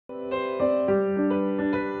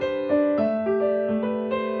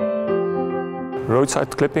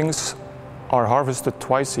Roadside clippings are harvested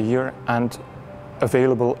twice a year and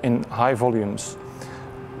available in high volumes.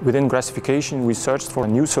 Within grassification, we searched for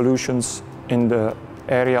new solutions in the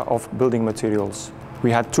area of building materials. We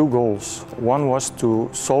had two goals. One was to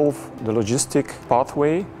solve the logistic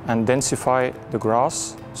pathway and densify the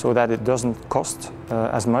grass so that it doesn't cost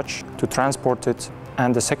as much to transport it.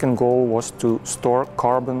 And the second goal was to store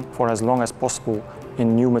carbon for as long as possible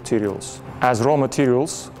in new materials. As raw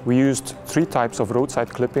materials, we used three types of roadside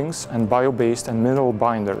clippings and bio-based and mineral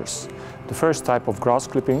binders. The first type of grass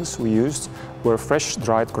clippings we used were fresh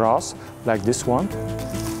dried grass, like this one,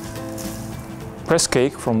 press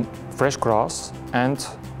cake from fresh grass, and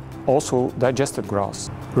also digested grass.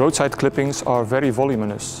 Roadside clippings are very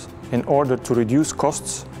voluminous. In order to reduce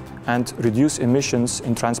costs and reduce emissions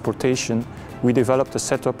in transportation, we developed a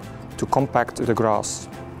setup to compact the grass.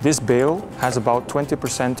 This bale has about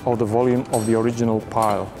 20% of the volume of the original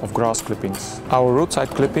pile of grass clippings. Our roadside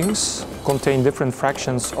clippings contain different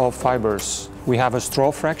fractions of fibers. We have a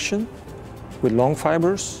straw fraction with long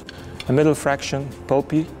fibers, a middle fraction,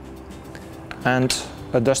 pulpy, and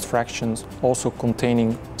a dust fraction also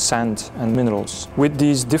containing sand and minerals. With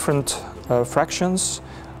these different fractions,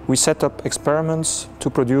 we set up experiments to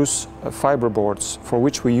produce fiber boards, for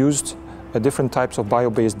which we used different types of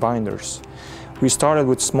bio-based binders. We started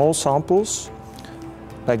with small samples,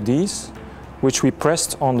 like these, which we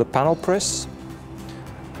pressed on the panel press,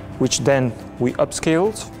 which then we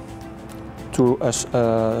upscaled to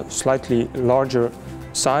a slightly larger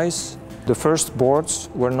size. The first boards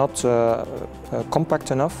were not compact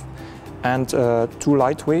enough and too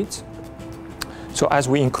lightweight. So as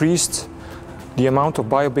we increased the amount of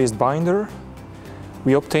bio-based binder,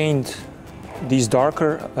 we obtained these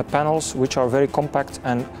darker panels, which are very compact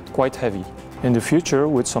and quite heavy. In the future,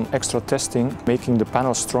 with some extra testing, making the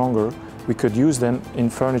panels stronger, we could use them in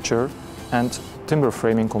furniture and timber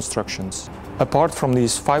framing constructions. Apart from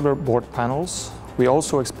these fiberboard panels, we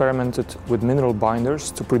also experimented with mineral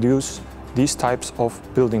binders to produce these types of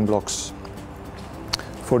building blocks.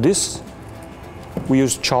 For this, we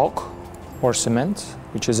used chalk or cement,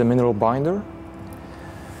 which is a mineral binder,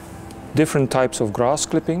 different types of grass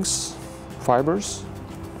clippings, fibers,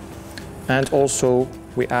 and also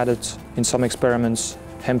we added in some experiments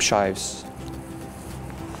hemp shives.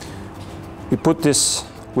 We put this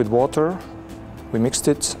with water, we mixed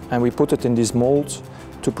it, and we put it in these molds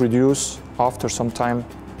to produce, after some time,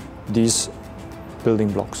 these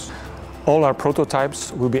building blocks. All our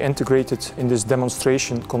prototypes will be integrated in this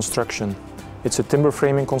demonstration construction. It's a timber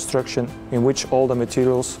framing construction in which all the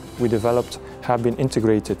materials we developed have been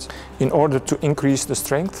integrated. In order to increase the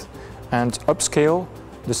strength and upscale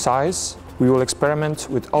the size, we will experiment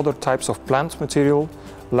with other types of plant material,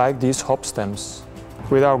 like these hop stems.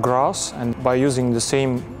 With our grass, and by using the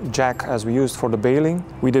same jack as we used for the baling,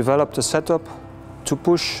 we developed a setup to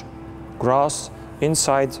push grass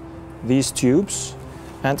inside these tubes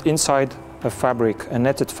and inside a fabric, a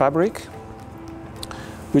netted fabric,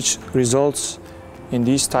 which results in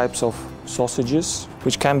these types of sausages,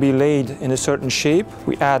 which can be laid in a certain shape.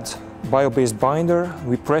 We add bio-based binder,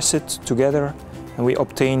 we press it together, and we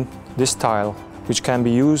obtain this tile, which can be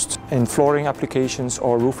used in flooring applications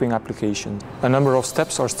or roofing applications. A number of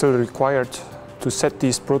steps are still required to set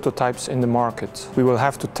these prototypes in the market. We will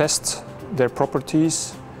have to test their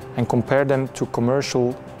properties and compare them to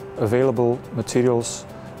commercial available materials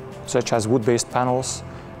such as wood-based panels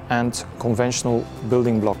and conventional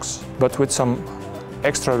building blocks. But with some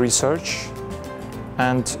extra research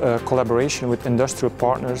and collaboration with industrial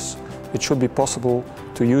partners, it should be possible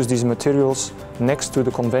to use these materials next to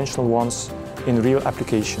the conventional ones in real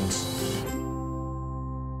applications.